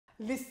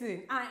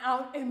Listen, I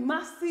am a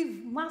massive,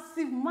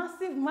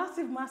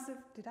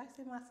 did I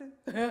say massive?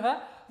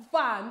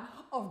 Fan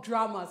of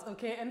dramas,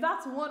 okay? And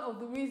that's one of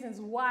the reasons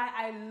why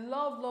I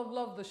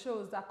love the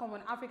shows that come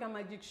on African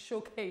Magic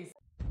Showcase.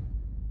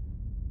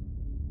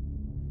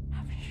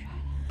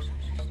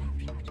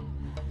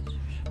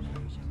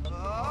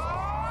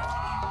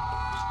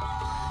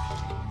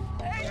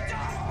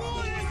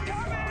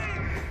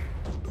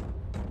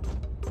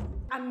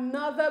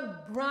 Another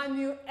brand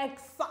new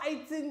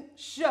exciting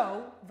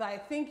show that I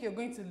think you're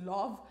going to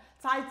love,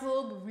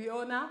 titled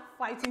Riona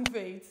Fighting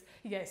Fates.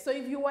 Yes, so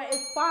if you were a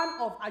fan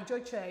of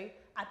Ajoche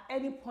at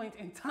any point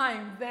in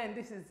time, then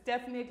this is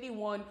definitely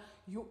one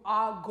you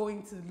are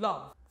going to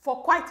love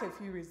for quite a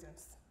few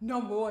reasons.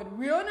 Number one,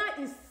 Riona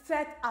is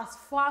set as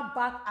far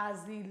back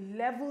as the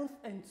 11th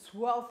and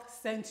 12th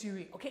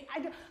century. Okay,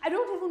 I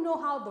don't even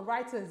know how the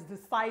writers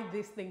decide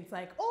these things.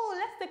 Like, oh,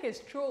 let's take a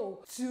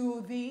stroll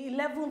to the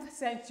 11th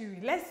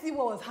century. Let's see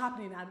what was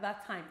happening at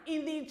that time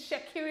in the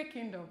Shekiri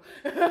kingdom.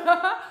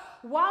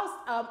 Whilst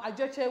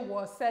Ajoche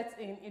was set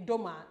in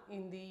Idoma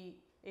in the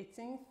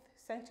 18th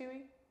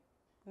century,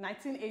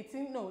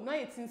 1918, no, not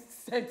 18th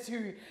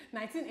century,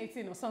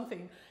 1918 or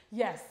something.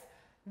 Yes.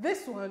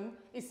 This one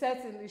is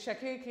set in the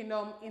Shekiri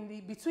kingdom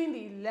between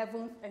the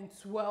 11th and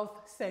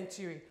 12th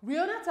century.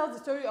 Riona tells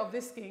the story of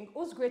this king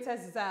whose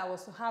greatest desire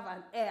was to have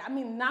an heir. I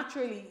mean,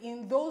 naturally,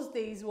 in those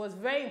days, it was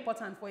very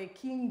important for a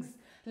king's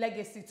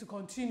legacy to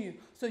continue.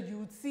 So you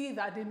would see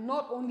that they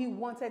not only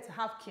wanted to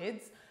have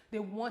kids, they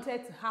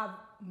wanted to have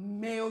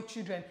male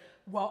children.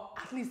 Well,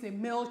 at least a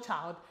male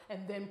child,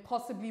 and then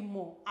possibly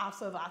more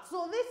after that.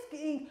 So this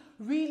king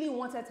really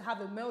wanted to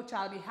have a male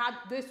child. He had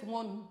this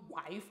one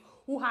wife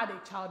who had a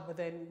child, but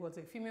then it was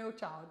a female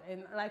child.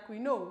 And like we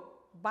know,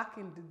 back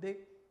in the day,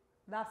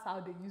 that's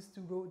how they used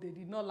to roll. They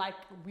did not like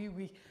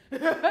wee.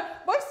 But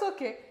it's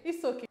okay,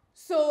 it's okay.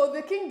 So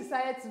the king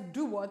decided to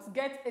do what?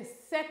 Get a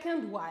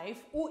second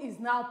wife who is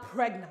now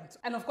pregnant.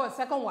 And of course,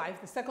 second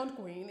wife, the second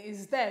queen,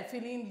 is there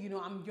feeling, you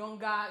know, I'm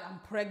younger, I'm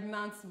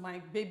pregnant,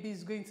 my baby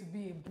is going to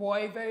be a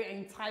boy, very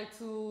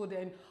entitled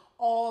and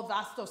all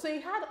that stuff. So he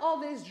had all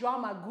this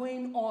drama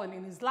going on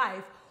in his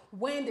life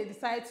when they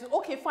decided to,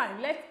 okay,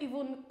 fine, let's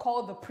even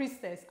call the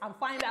priestess and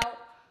find out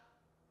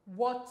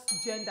what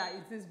gender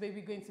is this baby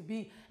going to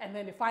be. And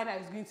then they find out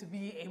it's going to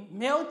be a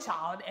male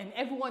child and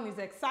everyone is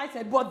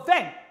excited. But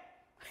then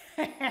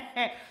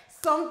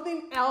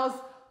something else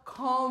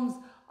comes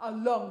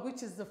along,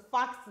 which is the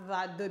fact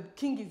that the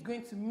king is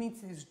going to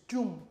meet his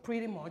doom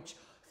pretty much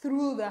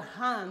through the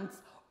hands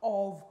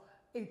of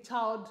a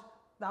child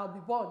that will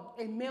be born,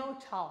 a male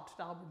child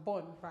that will be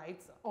born,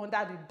 right,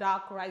 under the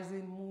dark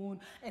rising moon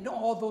and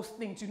all those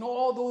things, you know,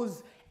 all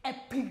those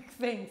epic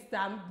things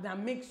that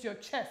makes your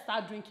chest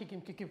start doing kick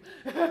him.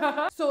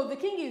 So the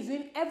king is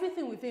doing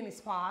everything within his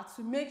power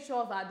to make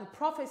sure that the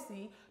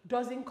prophecy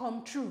doesn't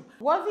come true.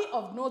 Worthy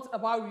of note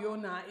about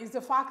Riona is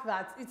the fact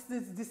that it's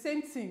the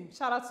same team.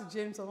 Shout out to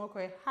James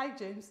Omokwe. Hi,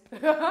 James.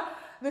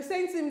 The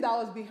same team that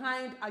was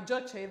behind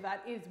Ajoche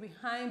that is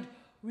behind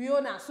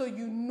Riona. So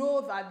you know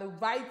that the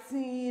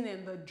writing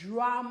and the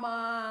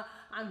drama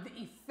and the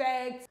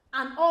effects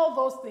and all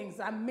those things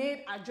that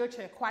made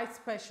Ajoche quite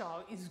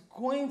special is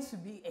going to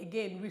be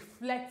again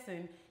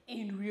reflecting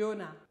in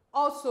Riona.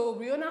 Also,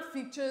 Riona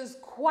features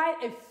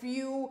quite a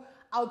few,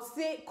 I would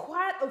say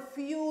quite a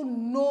few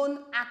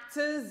known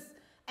actors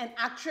and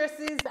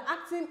actresses. The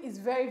acting is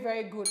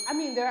very good. I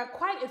mean, there are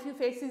quite a few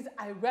faces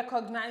I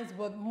recognize,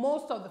 but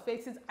most of the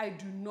faces I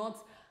do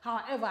not.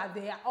 However,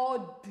 they are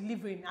all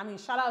delivering. I mean,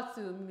 shout out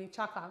to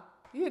Chaka.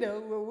 You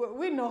know,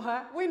 we know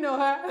her.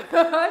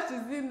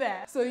 She's in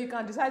there. So you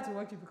can decide to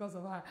watch it because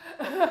of her.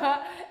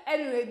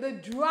 Anyway, the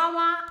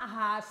drama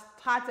has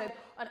started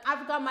on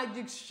African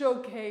Magic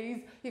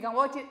Showcase. You can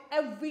watch it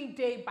every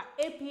day by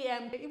 8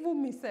 p.m.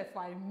 Even myself,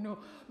 I know.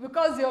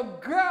 Because your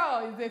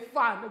girl is a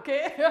fan,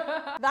 okay?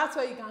 That's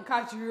where you can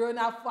catch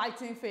Riona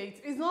Fighting Fates.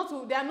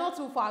 They are not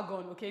too far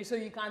gone, okay? So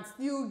you can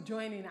still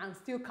join in and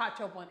still catch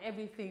up on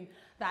everything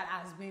that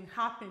has been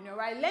happening, all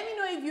right? Let me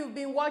know if you've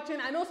been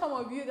watching. I know some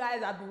of you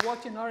guys have been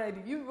watching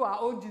already. You are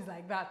OGs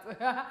like that.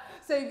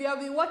 So if you have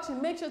been watching,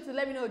 make sure to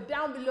let me know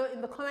down below in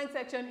the comment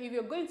section. If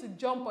you're going to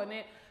jump on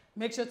it,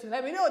 make sure to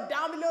let me know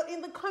down below in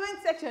the comment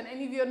section.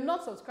 And if you're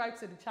not subscribed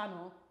to the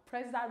channel,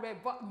 press that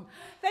red button.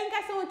 Thank you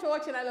guys so much for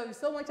watching. I love you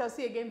so much. I'll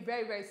see you again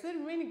very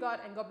soon. Really God,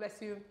 and God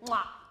bless you.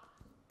 Mwah.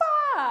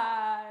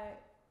 Bye.